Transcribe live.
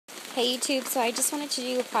Hey YouTube, so I just wanted to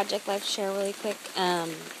do a Project Life share really quick.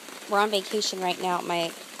 We're on vacation right now at my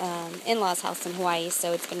in-laws' house in Hawaii,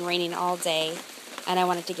 so it's been raining all day, and I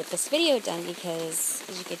wanted to get this video done because,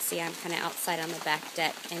 as you can see, I'm kind of outside on the back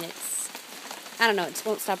deck, and I don't know, it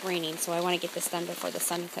won't stop raining, so I want to get this done before the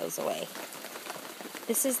sun goes away.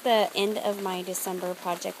 This is the end of my December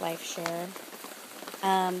Project Life share.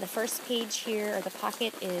 The first page here, or the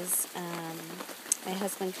pocket, is my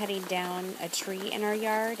husband cutting down a tree in our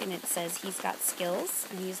yard, and it says he's got skills.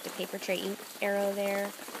 I used a paper tray ink arrow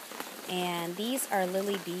there. And these are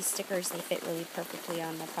Lily Bee stickers. They fit really perfectly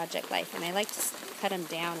on the Project Life. And I like to cut them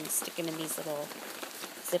down and stick them in these little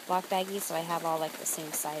Ziploc baggies, so I have all like the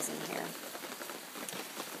same size in here.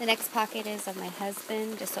 The next pocket is of my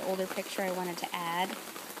husband, just an older picture I wanted to add.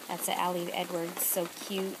 That's an Allie Edwards, so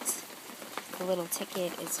cute. The little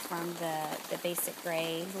ticket is from the Basic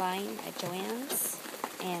Gray line at Joann's,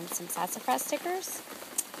 and some sassafras stickers.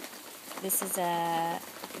 This is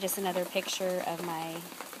just another picture of my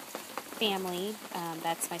family.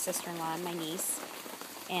 That's my sister-in-law and my niece,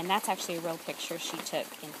 and that's actually a real picture she took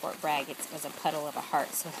in Fort Bragg. It was a puddle of a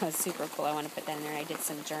heart, so that was super cool. I want to put that in there. I did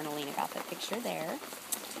some journaling about the picture there.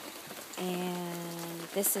 And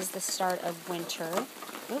this is the start of winter.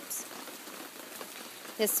 Oops.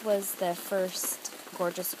 This was the first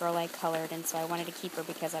gorgeous girl I colored, and so I wanted to keep her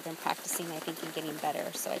because I've been practicing, I think, and getting better.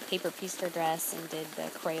 So I paper pieced her dress and did the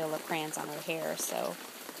Crayola crayons on her hair. So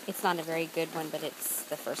it's not a very good one, but it's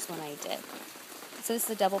the first one I did. So this is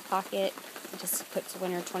a double pocket. I just put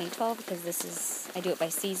winter 2012 because I do it by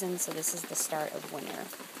season, so this is the start of winter.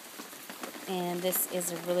 And this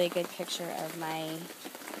is a really good picture of my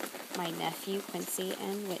nephew, Quincy,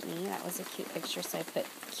 and Whitney. That was a cute picture, so I put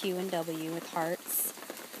Q and W with hearts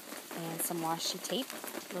and some washi tape,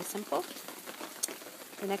 real simple.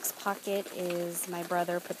 The next pocket is my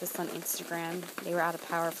brother put this on Instagram. They were out of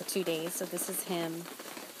power for 2 days, so this is him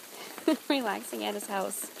relaxing at his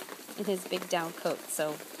house in his big down coat.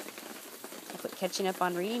 So I put catching up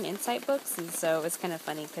on reading insight books, and so it was kind of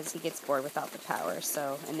funny because he gets bored without the power.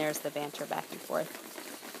 So, and there's the banter back and forth.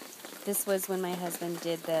 This was when my husband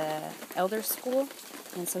did the elder school,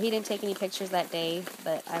 and so he didn't take any pictures that day,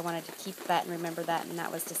 but I wanted to keep that and remember that, and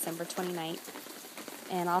that was December 29th.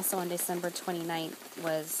 And also on December 29th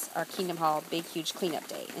was our Kingdom Hall big, huge cleanup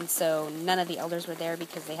day, and so none of the elders were there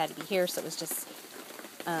because they had to be here, so it was just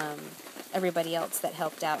everybody else that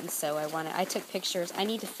helped out, and so I took pictures. I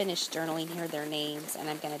need to finish journaling here, their names, and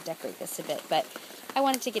I'm going to decorate this a bit, but I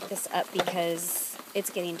wanted to get this up because it's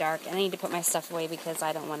getting dark, and I need to put my stuff away because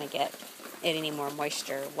I don't want to get it any more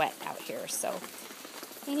moisture wet out here. So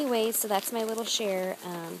anyway, so that's my little share.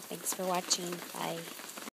 Thanks for watching. Bye.